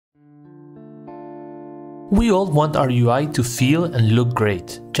We all want our UI to feel and look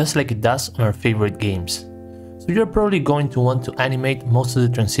great, just like it does on our favorite games. So you're probably going to want to animate most of the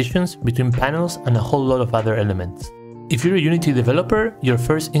transitions between panels and a whole lot of other elements. If you're a Unity developer, your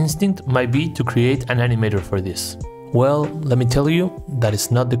first instinct might be to create an animator for this. Well, let me tell you, that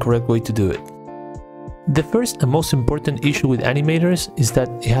is not the correct way to do it. The first and most important issue with animators is that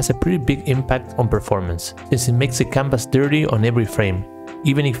it has a pretty big impact on performance, since it makes the canvas dirty on every frame,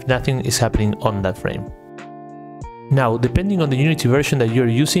 even if nothing is happening on that frame. Now, depending on the Unity version that you're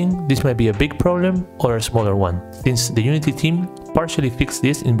using, this might be a big problem or a smaller one, since the Unity team partially fixed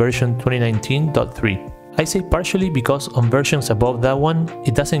this in version 2019.3. I say partially because on versions above that one,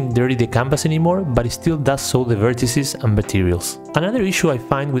 it doesn't dirty the canvas anymore, but it still does so the vertices and materials. Another issue I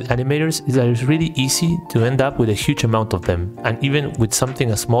find with animators is that it's really easy to end up with a huge amount of them, and even with something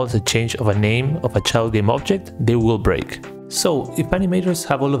as small as a change of a name of a child game object, they will break. So, if animators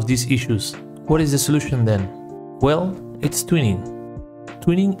have all of these issues, what is the solution then? Well, it's tweening.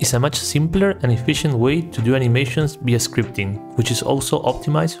 Tweening is a much simpler and efficient way to do animations via scripting, which is also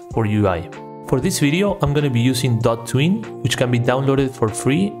optimized for UI. For this video, I'm going to be using .tween, which can be downloaded for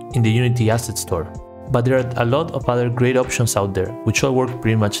free in the Unity Asset Store. But there are a lot of other great options out there, which all work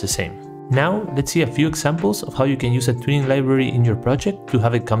pretty much the same. Now, let's see a few examples of how you can use a tweening library in your project to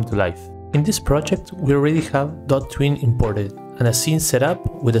have it come to life. In this project, we already have .tween imported, and a scene set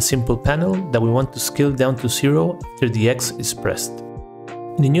up with a simple panel that we want to scale down to 0 after the X is pressed.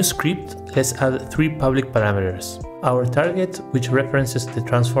 In the new script, let's add 3 public parameters. Our target, which references the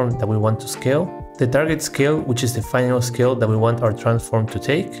transform that we want to scale, the target scale, which is the final scale that we want our transform to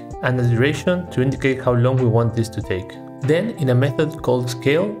take, and the duration to indicate how long we want this to take. Then, in a method called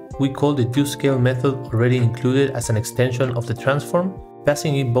scale, we call the doScale method already included as an extension of the transform,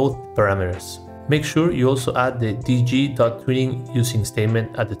 passing in both parameters. Make sure you also add the dg.tweening using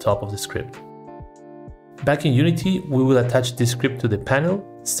statement at the top of the script. Back in Unity, we will attach this script to the panel,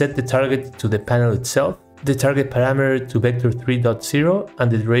 set the target to the panel itself, the target parameter to vector3.0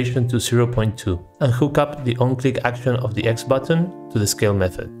 and the duration to 0.2, and hook up the onClick action of the X button to the scale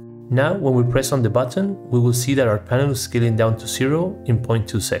method. Now, when we press on the button, we will see that our panel is scaling down to 0 in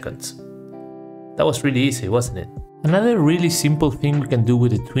 0.2 seconds. That was really easy, wasn't it? Another really simple thing we can do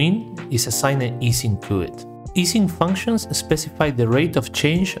with the tween is assign an easing to it. Easing functions specify the rate of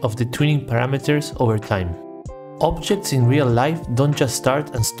change of the tweening parameters over time. Objects in real life don't just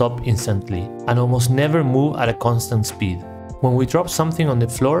start and stop instantly, and almost never move at a constant speed. When we drop something on the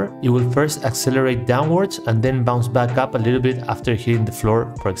floor, it will first accelerate downwards and then bounce back up a little bit after hitting the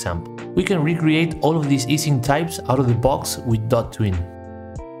floor, for example. We can recreate all of these easing types out of the box with .tween.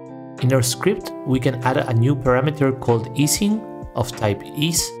 In our script, we can add a new parameter called easing of type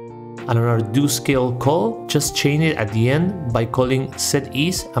ease, and on our doScale call, just chain it at the end by calling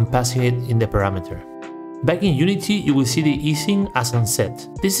setEase and passing it in the parameter. Back in Unity, you will see the easing as unset.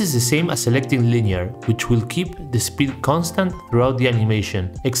 This is the same as selecting linear, which will keep the speed constant throughout the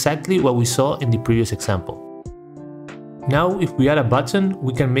animation, exactly what we saw in the previous example. Now, if we add a button,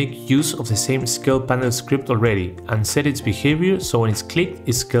 we can make use of the same scale panel script already and set its behavior so when it's clicked,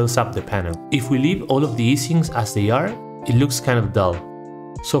 it scales up the panel. If we leave all of the easings as they are, it looks kind of dull.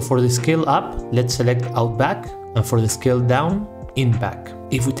 So for the scale up, let's select out back, and for the scale down, in back.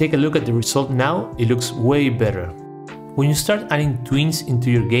 If we take a look at the result now, it looks way better. When you start adding tweens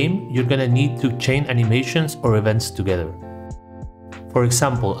into your game, you're gonna need to chain animations or events together. For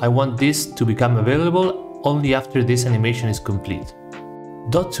example, I want this to become available only after this animation is complete.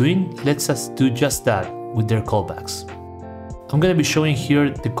 .tween lets us do just that with their callbacks. I'm gonna be showing here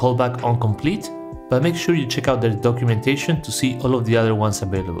the callback on complete, but make sure you check out their documentation to see all of the other ones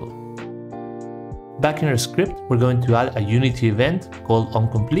available. Back in our script, we're going to add a Unity event called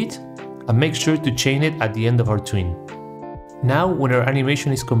onComplete and make sure to chain it at the end of our tween. Now, when our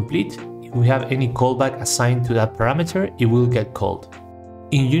animation is complete, if we have any callback assigned to that parameter, it will get called.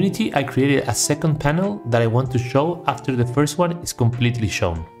 In Unity, I created a second panel that I want to show after the first one is completely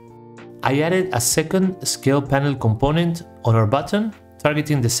shown. I added a second scale panel component on our button,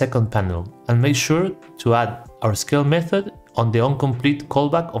 targeting the second panel, and made sure to add our scale method on the onComplete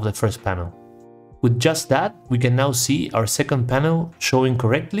callback of the first panel. With just that, we can now see our second panel showing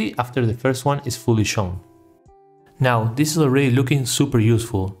correctly after the first one is fully shown. Now, this is already looking super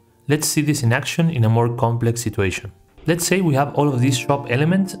useful. Let's see this in action in a more complex situation. Let's say we have all of these shop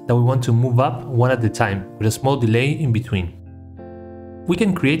elements that we want to move up one at a time, with a small delay in between. We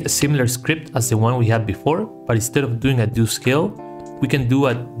can create a similar script as the one we had before, but instead of doing a doScale, we can do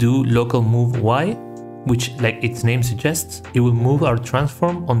a doLocalMoveY, which, like its name suggests, it will move our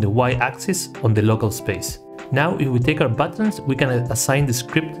transform on the Y-axis on the local space. Now, if we take our buttons, we can assign the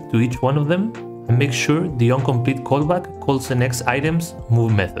script to each one of them, and make sure the onComplete callback calls the next item's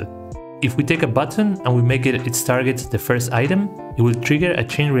move method. If we take a button and we make it its target the first item, it will trigger a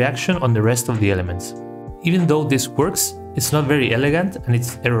chain reaction on the rest of the elements. Even though this works, it's not very elegant and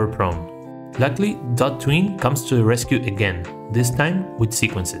it's error prone. Luckily, .tween comes to the rescue again, this time with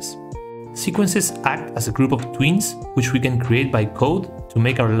sequences. Sequences act as a group of tweens which we can create by code to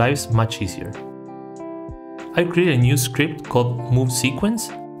make our lives much easier. I created a new script called move sequence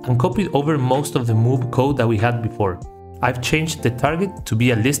and copied over most of the move code that we had before. I've changed the target to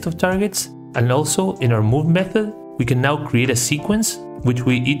be a list of targets, and also in our move method we can now create a sequence which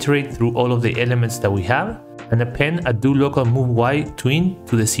we iterate through all of the elements that we have and append a doLocalMoveY tween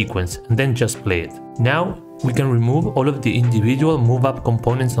to the sequence and then just play it. Now we can remove all of the individual move-up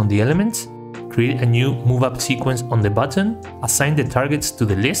components on the elements, create a new move-up sequence on the button, assign the targets to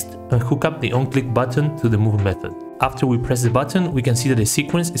the list, and hook up the onClick button to the move method. After we press the button, we can see that the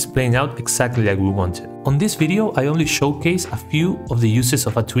sequence is playing out exactly like we wanted. On this video, I only showcase a few of the uses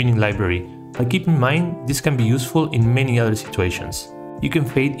of a tweening library, but keep in mind this can be useful in many other situations. You can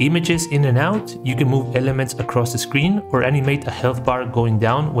fade images in and out, you can move elements across the screen, or animate a health bar going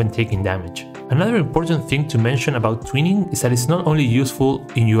down when taking damage. Another important thing to mention about tweening is that it's not only useful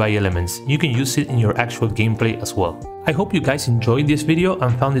in UI elements, you can use it in your actual gameplay as well. I hope you guys enjoyed this video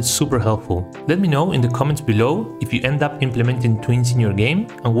and found it super helpful. Let me know in the comments below if you end up implementing tweens in your game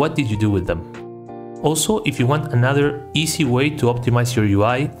and what did you do with them. Also, if you want another easy way to optimize your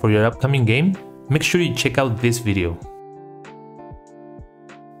UI for your upcoming game, make sure you check out this video.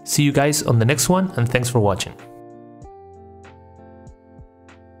 See you guys on the next one, and thanks for watching.